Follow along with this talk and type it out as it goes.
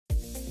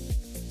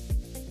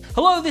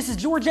Hello, this is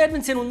George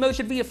Edmondson with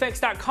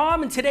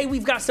MotionVFX.com, and today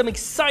we've got some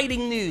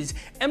exciting news.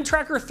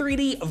 mTracker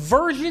 3D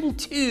version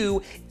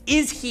 2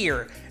 is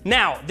here.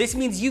 Now, this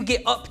means you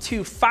get up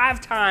to 5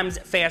 times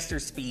faster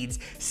speeds,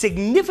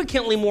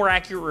 significantly more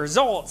accurate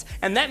results,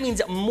 and that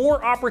means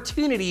more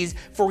opportunities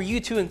for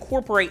you to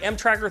incorporate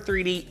mTracker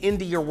 3D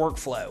into your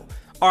workflow.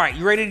 All right,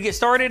 you ready to get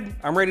started?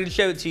 I'm ready to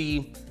show it to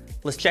you.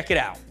 Let's check it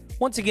out.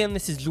 Once again,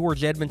 this is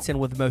George Edmondson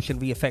with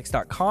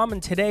MotionVFX.com,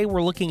 and today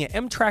we're looking at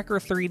mTracker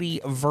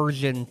 3D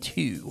version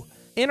 2.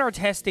 In our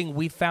testing,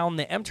 we found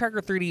that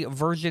mTracker 3D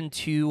version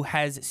 2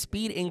 has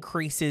speed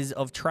increases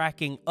of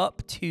tracking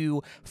up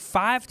to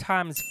 5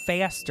 times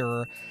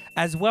faster,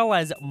 as well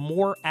as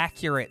more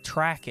accurate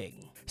tracking.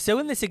 So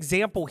in this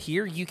example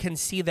here, you can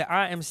see that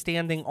I am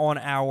standing on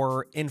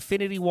our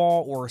infinity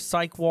wall, or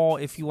cyc wall,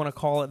 if you want to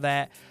call it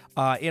that,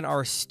 in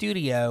our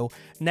studio.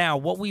 Now,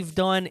 what we've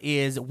done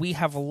is we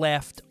have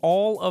left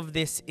all of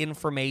this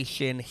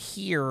information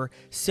here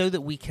so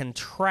that we can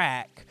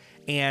track,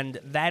 and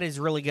that is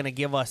really going to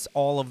give us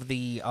all of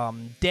the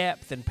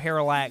depth and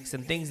parallax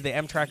and things that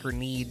mTracker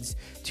needs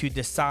to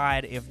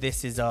decide if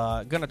this is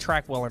going to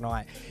track well or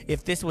not.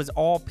 If this was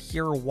all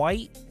pure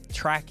white,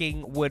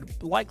 tracking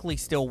would likely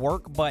still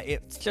work, but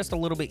it's just a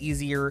little bit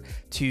easier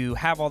to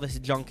have all this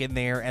junk in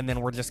there, and then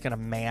we're just going to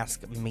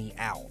mask me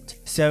out.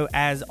 So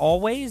as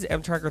always,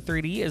 mTracker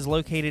 3D is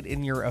located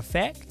in your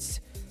effects.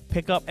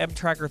 Pick up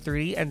mTracker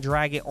 3D and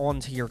drag it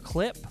onto your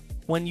clip.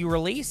 When you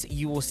release,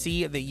 you will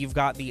see that you've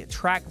got the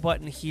track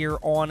button here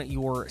on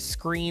your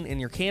screen in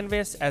your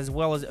canvas, as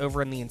well as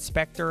over in the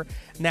inspector.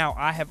 Now,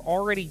 I have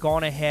already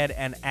gone ahead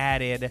and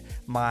added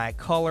my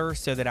color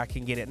so that I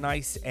can get it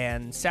nice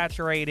and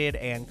saturated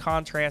and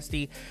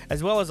contrasty,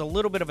 as well as a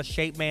little bit of a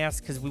shape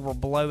mask because we were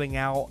blowing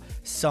out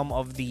some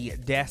of the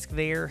desk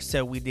there.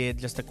 So we did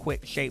just a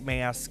quick shape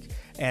mask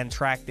and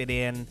tracked it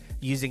in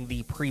using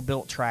the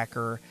pre-built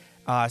tracker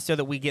so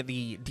that we get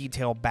the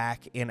detail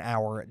back in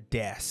our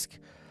desk.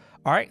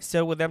 All right,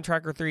 so with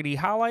mTracker 3D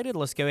highlighted,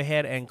 let's go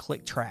ahead and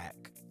click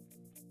track.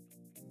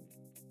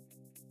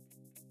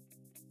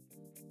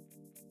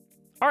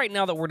 All right,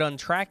 now that we're done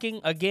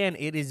tracking, again,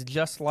 it is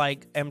just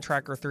like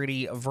mTracker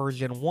 3D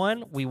version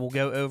 1. We will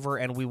go over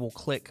and we will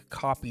click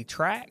copy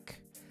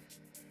track.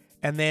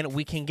 And then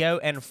we can go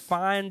and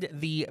find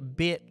the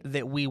bit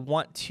that we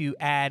want to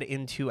add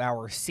into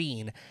our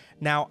scene.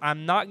 Now,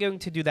 I'm not going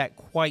to do that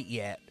quite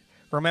yet.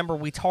 Remember,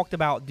 we talked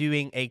about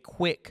doing a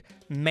quick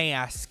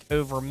mask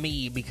over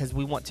me because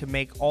we want to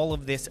make all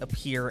of this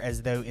appear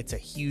as though it's a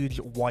huge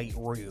white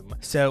room.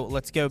 So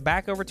let's go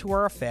back over to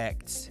our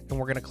effects, and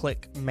we're going to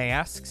click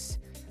masks,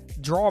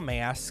 draw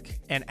mask,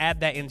 and add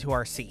that into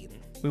our scene.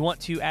 We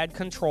want to add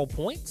control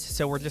points,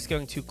 so we're just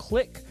going to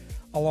click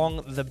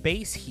along the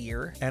base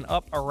here and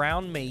up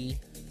around me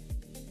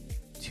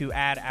to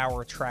add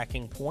our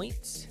tracking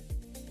points.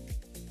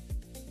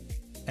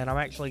 And I'm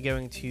actually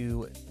going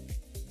to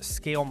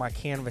scale my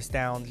canvas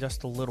down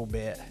just a little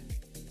bit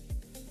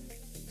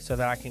so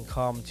that I can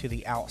come to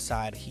the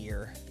outside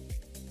here.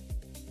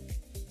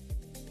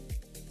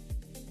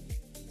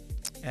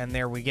 And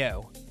there we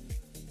go.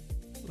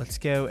 Let's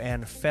go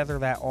and feather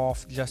that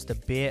off just a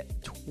bit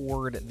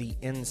toward the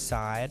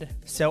inside.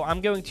 So I'm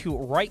going to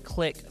right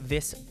click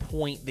this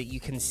point that you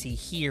can see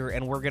here,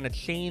 and we're going to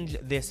change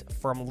this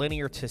from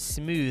linear to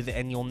smooth,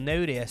 and you'll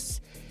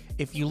notice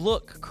if you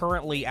look,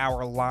 currently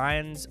our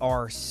lines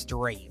are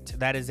straight.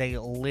 That is a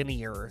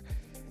linear,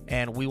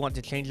 and we want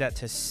to change that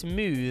to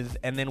smooth,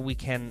 and then we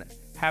can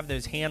have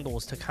those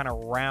handles to kind of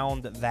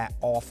round that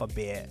off a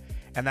bit,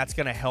 and that's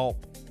going to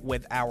help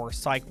with our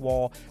cyc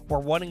wall. We're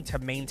wanting to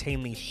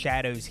maintain these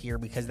shadows here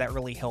because that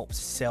really helps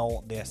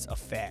sell this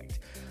effect.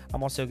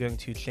 I'm also going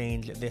to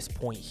change this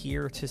point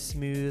here to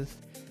smooth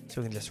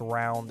so we can just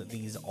round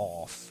these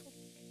off.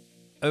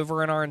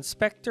 Over in our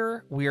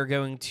inspector, we are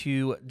going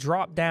to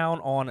drop down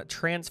on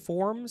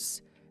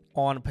transforms,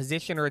 on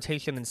position,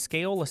 rotation, and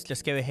scale. Let's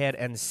just go ahead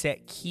and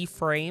set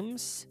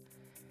keyframes,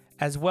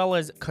 as well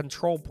as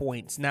control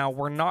points. Now,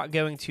 we're not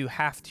going to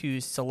have to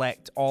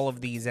select all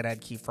of these and add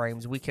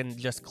keyframes. We can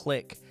just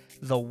click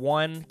the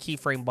one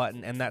keyframe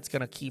button, and that's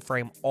going to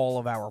keyframe all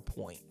of our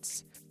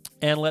points.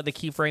 And let the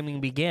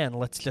keyframing begin.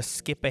 Let's just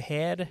skip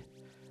ahead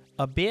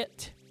a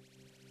bit.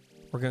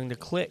 We're going to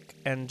click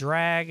and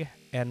drag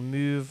and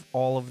move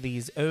all of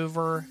these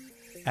over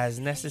as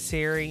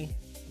necessary,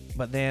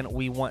 but then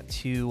we want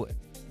to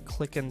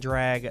click and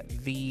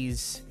drag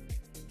these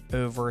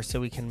over so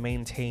we can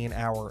maintain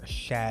our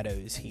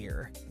shadows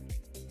here.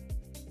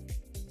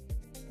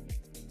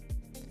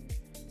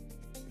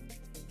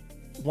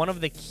 One of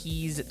the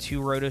keys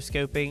to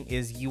rotoscoping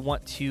is you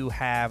want to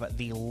have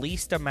the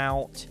least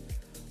amount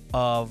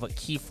of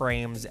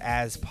keyframes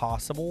as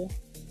possible.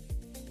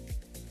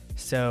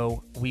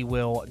 So we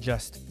will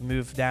just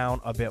move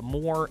down a bit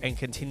more and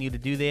continue to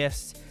do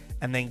this,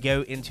 and then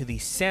go into the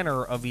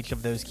center of each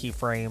of those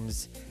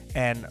keyframes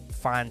and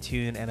fine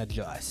tune and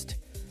adjust.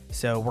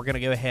 So we're going to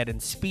go ahead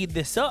and speed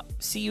this up.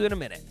 See you in a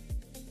minute.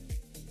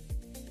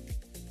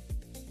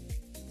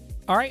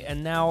 All right,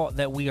 and now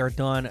that we are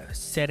done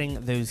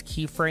setting those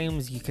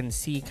keyframes, you can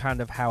see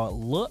kind of how it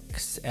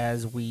looks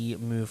as we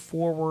move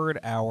forward.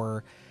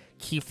 Our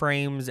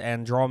keyframes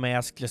and draw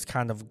mask just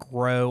kind of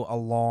grow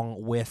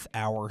along with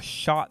our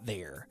shot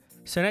there.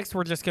 So next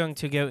we're just going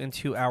to go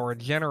into our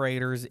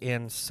generators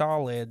in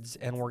solids,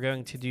 and we're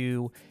going to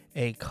do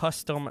a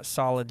custom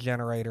solid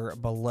generator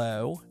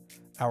below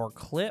our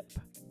clip.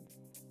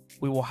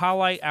 We will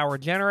highlight our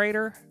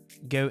generator,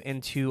 go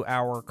into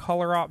our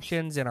color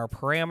options and our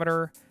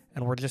parameter,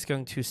 and we're just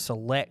going to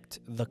select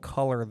the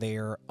color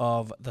there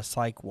of the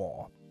cyc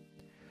wall.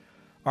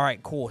 All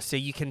right, cool. So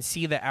you can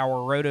see that our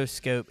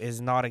rotoscope is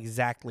not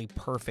exactly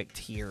perfect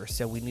here.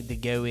 So we need to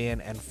go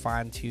in and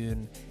fine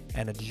tune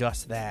and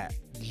adjust that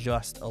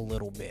just a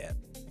little bit.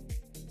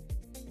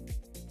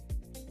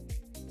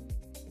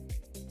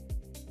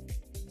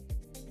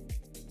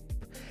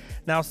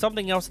 Now,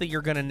 something else that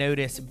you're gonna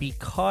notice,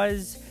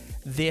 because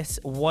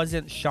this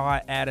wasn't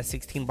shot at a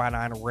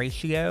 16:9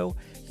 ratio,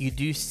 you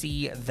do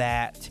see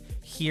that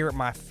here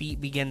my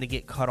feet begin to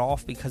get cut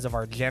off because of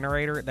our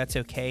generator. That's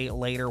okay.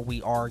 Later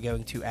we are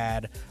going to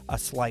add a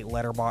slight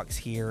letterbox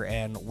here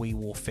and we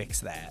will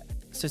fix that.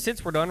 So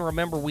since we're done,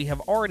 remember we have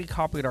already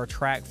copied our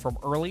track from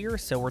earlier,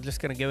 so we're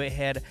just going to go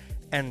ahead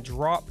and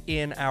drop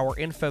in our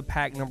info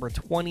pack number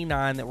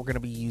 29 that we're going to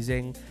be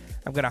using.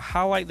 I'm going to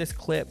highlight this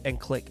clip and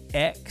click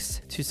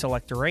X to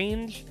select a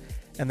range,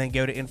 and then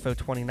go to info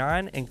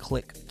 29 and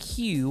click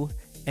Q,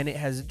 and it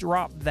has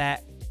dropped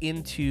that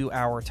into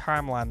our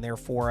timeline there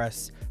for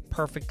us,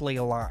 perfectly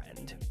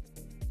aligned.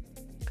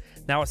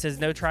 Now it says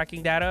no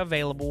tracking data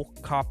available.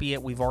 Copy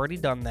it. We've already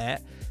done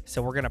that.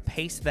 So we're going to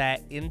paste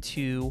that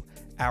into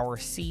our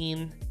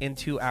scene,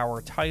 into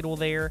our title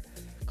there.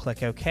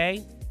 Click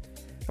OK.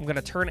 I'm going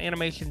to turn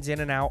animations in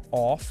and out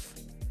off.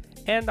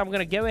 And I'm going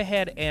to go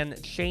ahead and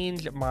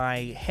change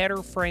my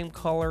header frame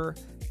color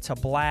to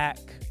black,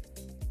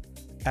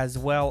 as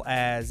well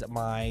as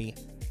my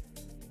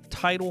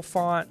title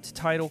font,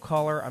 title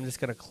color. I'm just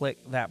going to click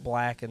that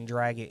black and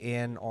drag it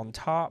in on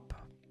top.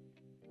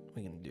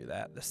 We can do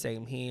that the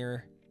same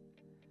here.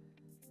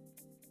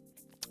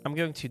 I'm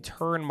going to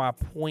turn my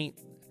point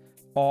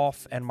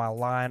off and my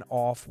line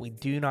off. We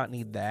do not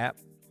need that.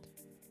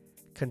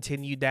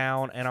 Continue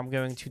down, and I'm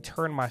going to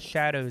turn my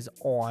shadows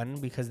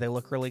on because they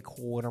look really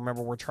cool. And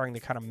remember, we're trying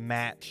to kind of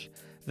match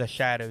the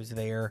shadows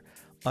there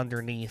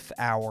underneath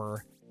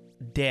our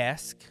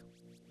desk.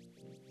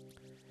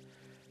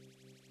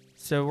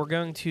 So we're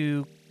going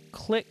to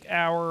click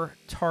our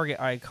target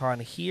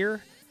icon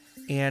here,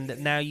 and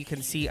now you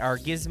can see our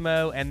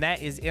gizmo, and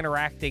that is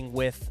interacting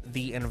with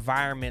the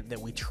environment that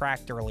we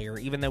tracked earlier.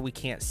 Even though we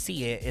can't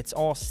see it, it's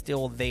all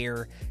still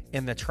there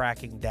in the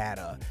tracking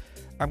data.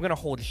 I'm going to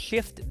hold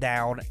shift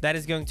down. That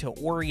is going to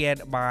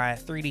orient my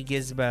 3D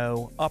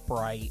gizmo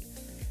upright,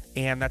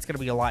 and that's going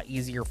to be a lot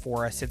easier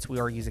for us since we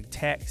are using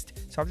text.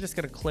 So I'm just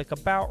going to click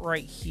about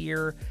right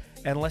here,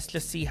 and let's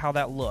just see how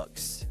that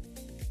looks.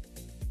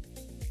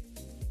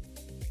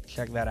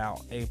 Check that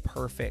out, a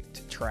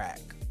perfect track.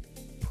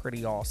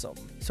 Pretty awesome.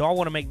 So I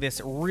want to make this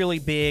really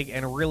big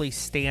and really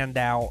stand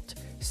out.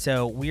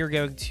 So we are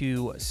going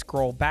to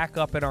scroll back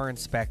up in our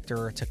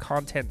inspector to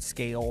content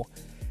scale,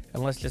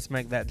 and let's just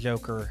make that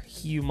joker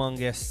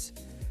humongous.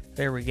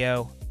 There we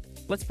go.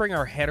 Let's bring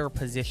our header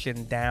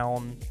position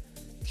down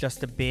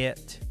just a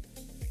bit,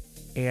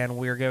 and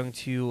we're going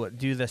to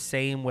do the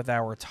same with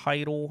our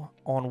title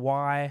on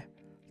Y.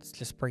 Let's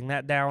just bring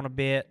that down a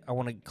bit. I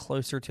want to get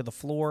closer to the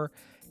floor.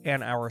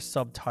 And our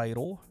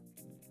subtitle,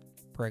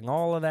 bring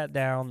all of that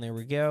down. There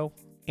we go.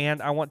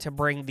 And I want to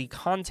bring the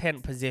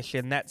content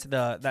position, that's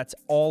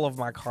all of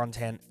my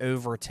content,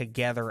 over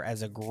together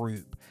as a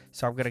group.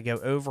 So I'm going to go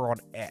over on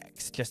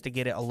X just to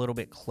get it a little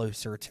bit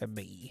closer to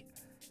me.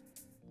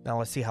 Now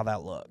let's see how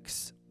that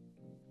looks.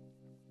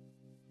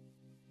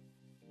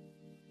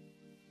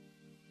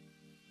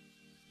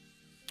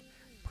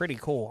 Pretty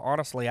cool.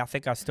 Honestly, I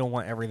think I still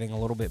want everything a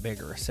little bit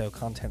bigger. So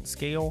content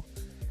scale,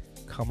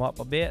 come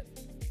up a bit.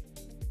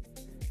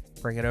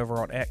 Bring it over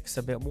on X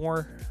a bit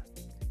more,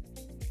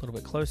 a little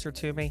bit closer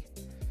to me.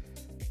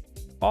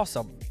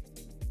 Awesome.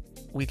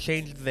 We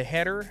changed the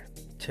header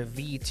to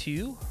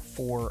V2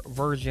 for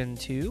version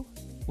 2.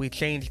 We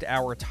changed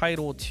our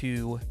title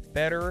to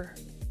better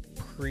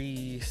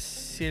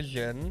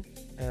precision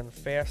and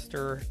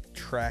faster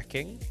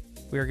tracking.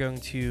 We are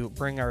going to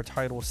bring our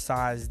title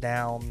size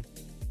down,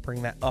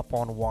 bring that up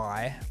on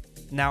Y.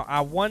 Now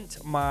I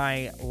want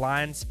my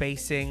line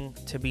spacing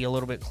to be a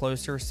little bit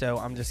closer, so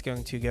I'm just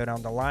going to go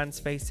down to line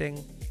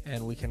spacing,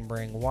 and we can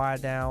bring Y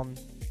down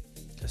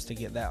just to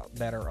get that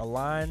better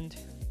aligned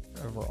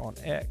over on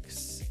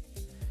X.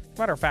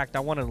 Matter of fact,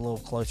 I want it a little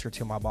closer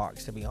to my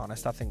box, to be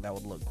honest. I think that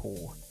would look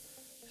cool.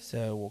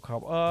 So we'll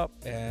come up,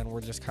 and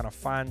we're just kind of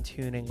fine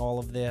tuning all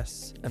of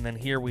this. And then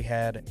here we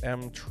had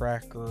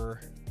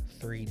mTracker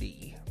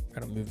 3D. I'm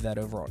gonna move that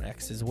over on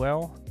X as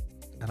well,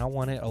 and I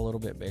want it a little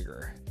bit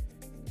bigger.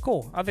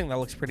 Cool, I think that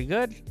looks pretty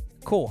good.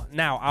 Cool,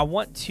 now I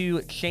want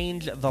to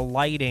change the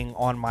lighting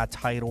on my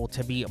title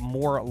to be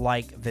more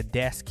like the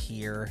desk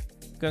here.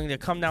 Going to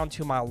come down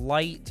to my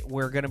light.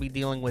 We're going to be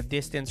dealing with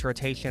distance,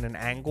 rotation, and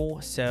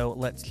angle. So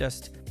let's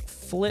just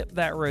flip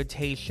that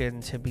rotation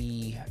to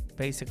be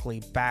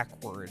basically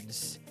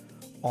backwards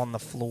on the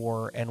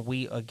floor. And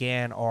we,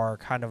 again, are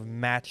kind of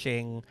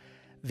matching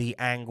the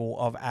angle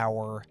of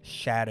our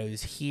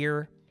shadows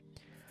here.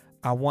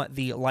 I want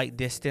the light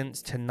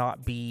distance to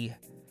not be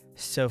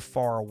so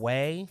far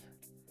away.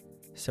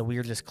 So we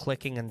are just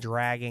clicking and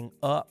dragging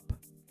up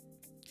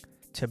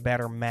to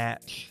better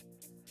match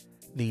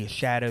the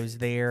shadows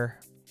there.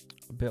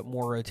 A bit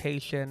more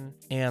rotation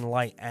and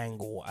light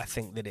angle. I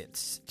think that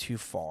it's too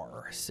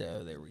far.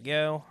 So there we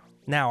go.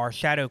 Now our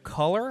shadow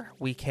color,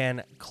 we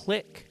can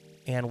click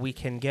and we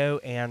can go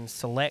and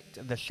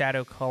select the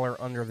shadow color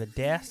under the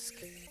desk.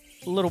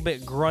 A little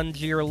bit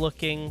grungier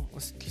looking.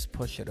 Let's just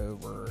push it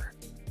over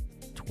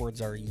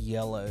towards our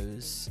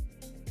yellows.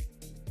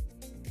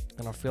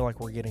 And I feel like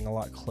we're getting a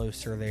lot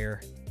closer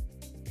there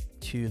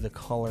to the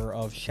color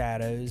of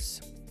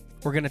shadows.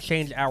 We're going to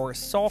change our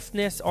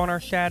softness on our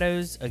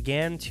shadows,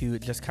 again, to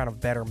just kind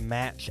of better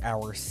match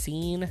our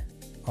scene.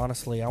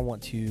 Honestly, I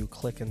want to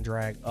click and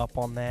drag up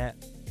on that.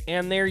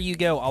 And there you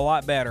go, a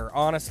lot better.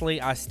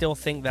 Honestly, I still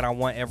think that I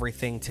want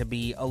everything to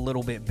be a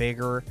little bit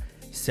bigger.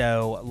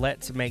 So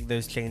let's make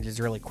those changes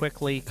really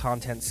quickly.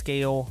 Content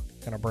scale,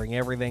 going to bring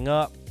everything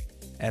up.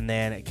 And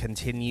then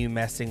continue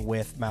messing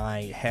with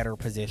my header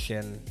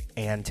position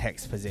and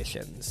text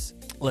positions.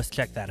 Let's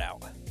check that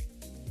out.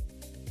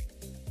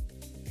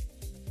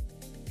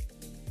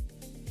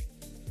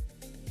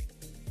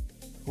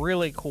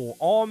 Really cool.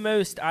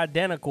 Almost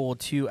identical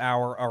to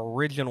our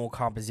original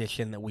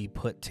composition that we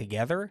put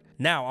together.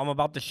 Now, I'm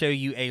about to show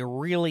you a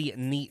really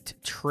neat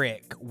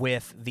trick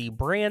with the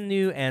brand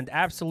new and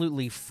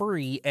absolutely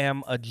free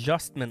M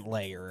adjustment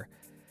layer.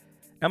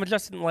 M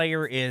adjustment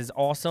layer is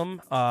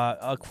awesome,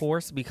 of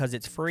course, because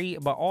it's free,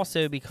 but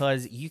also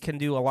because you can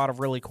do a lot of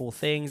really cool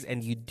things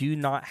and you do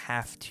not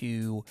have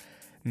to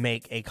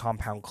make a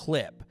compound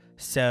clip.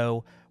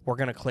 So we're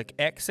going to click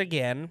X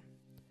again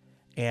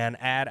and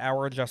add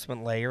our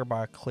adjustment layer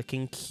by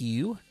clicking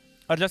Q.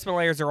 Adjustment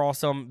layers are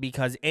awesome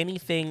because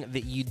anything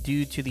that you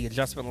do to the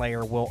adjustment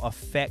layer will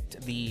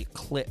affect the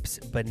clips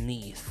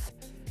beneath.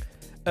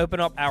 Open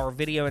up our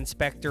video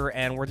inspector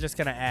and we're just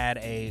going to add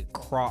a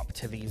crop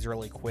to these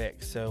really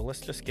quick. So let's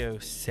just go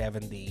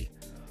 70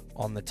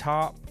 on the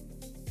top,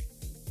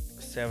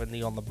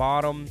 70 on the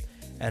bottom,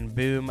 and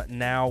boom,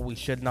 now we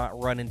should not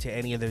run into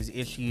any of those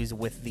issues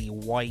with the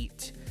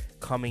white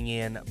coming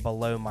in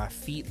below my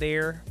feet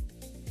there.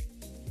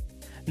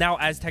 Now,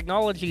 as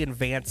technology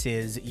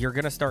advances, you're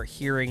going to start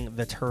hearing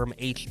the term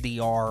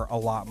HDR a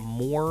lot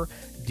more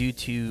due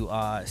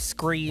to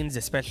screens,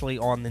 especially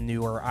on the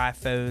newer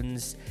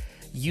iPhones.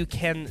 You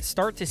can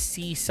start to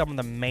see some of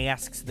the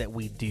masks that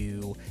we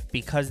do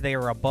because they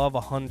are above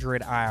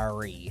 100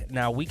 IRE.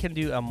 Now, we can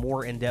do a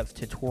more in-depth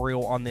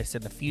tutorial on this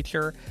in the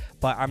future,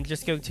 but I'm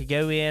just going to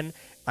go in.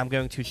 I'm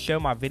going to show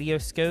my video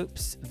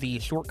scopes. The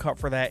shortcut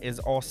for that is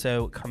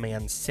also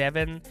Command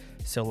 7.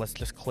 So let's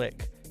just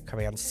click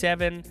Command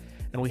 7.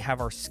 And we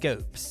have our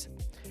scopes.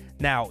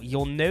 Now,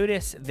 you'll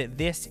notice that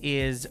this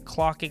is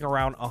clocking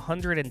around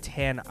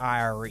 110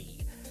 IRE.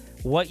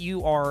 What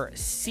you are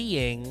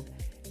seeing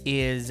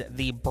is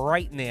the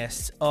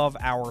brightness of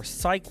our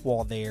cyc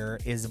wall there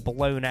is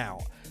blown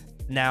out.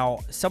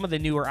 Now, some of the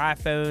newer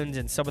iPhones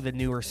and some of the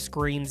newer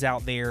screens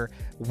out there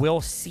will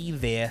see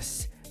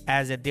this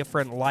as a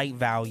different light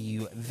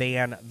value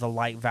than the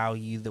light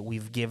value that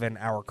we've given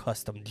our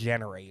custom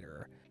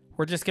generator.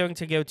 We're just going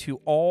to go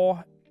to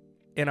all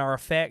in our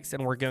effects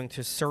and we're going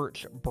to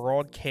search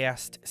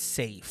broadcast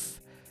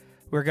safe.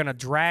 We're going to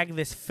drag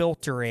this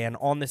filter in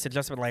on this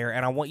adjustment layer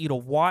and I want you to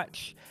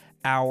watch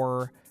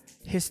our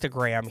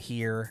histogram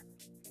here.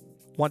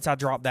 Once I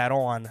drop that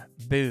on,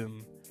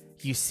 boom,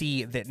 you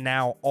see that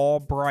now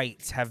all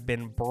brights have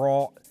been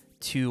brought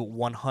to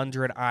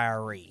 100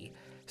 IRE.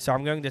 So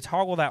I'm going to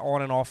toggle that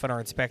on and off in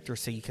our inspector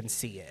so you can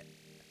see it.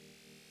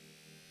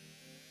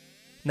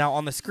 Now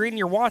on the screen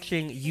you're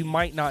watching, you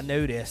might not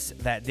notice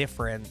that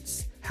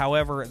difference.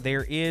 However,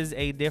 there is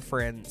a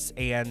difference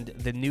and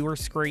the newer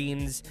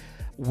screens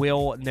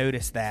will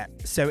notice that.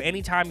 So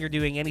anytime you're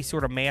doing any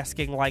sort of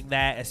masking like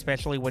that,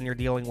 especially when you're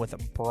dealing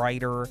with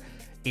brighter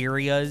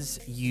areas,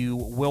 you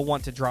will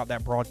want to drop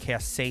that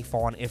broadcast safe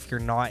on if you're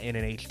not in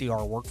an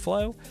HDR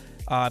workflow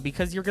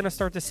because you're going to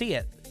start to see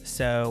it.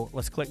 So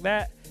let's click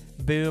that.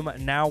 Boom.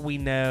 Now we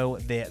know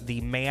that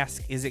the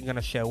mask isn't going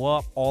to show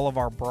up. All of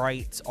our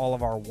brights, all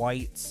of our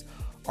whites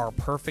are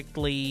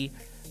perfectly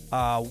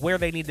where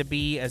they need to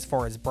be as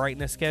far as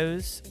brightness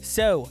goes.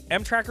 So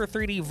mTracker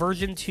 3D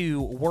version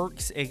 2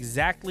 works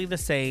exactly the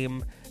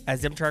same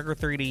as mTracker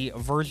 3D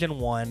version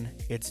 1.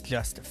 It's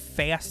just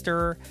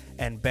faster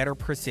and better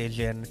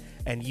precision,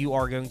 and you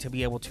are going to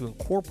be able to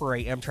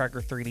incorporate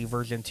mTracker 3D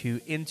version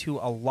 2 into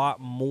a lot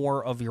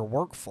more of your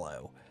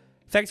workflow.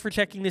 Thanks for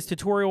checking this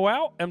tutorial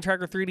out.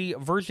 mTracker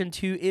 3D version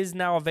 2 is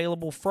now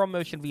available from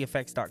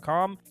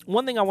MotionVFX.com.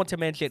 One thing I want to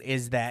mention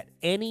is that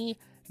any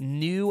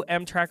new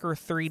mTracker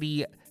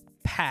 3D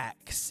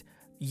packs,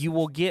 you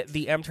will get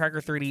the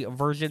mTracker 3D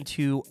version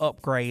 2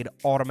 upgrade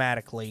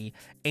automatically.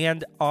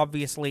 And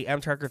obviously,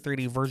 mTracker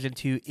 3D version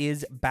 2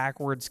 is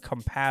backwards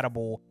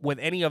compatible with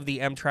any of the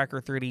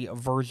mTracker 3D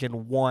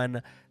version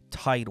 1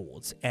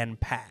 titles and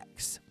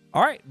packs.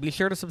 All right, be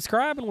sure to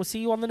subscribe, and we'll see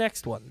you on the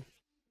next one.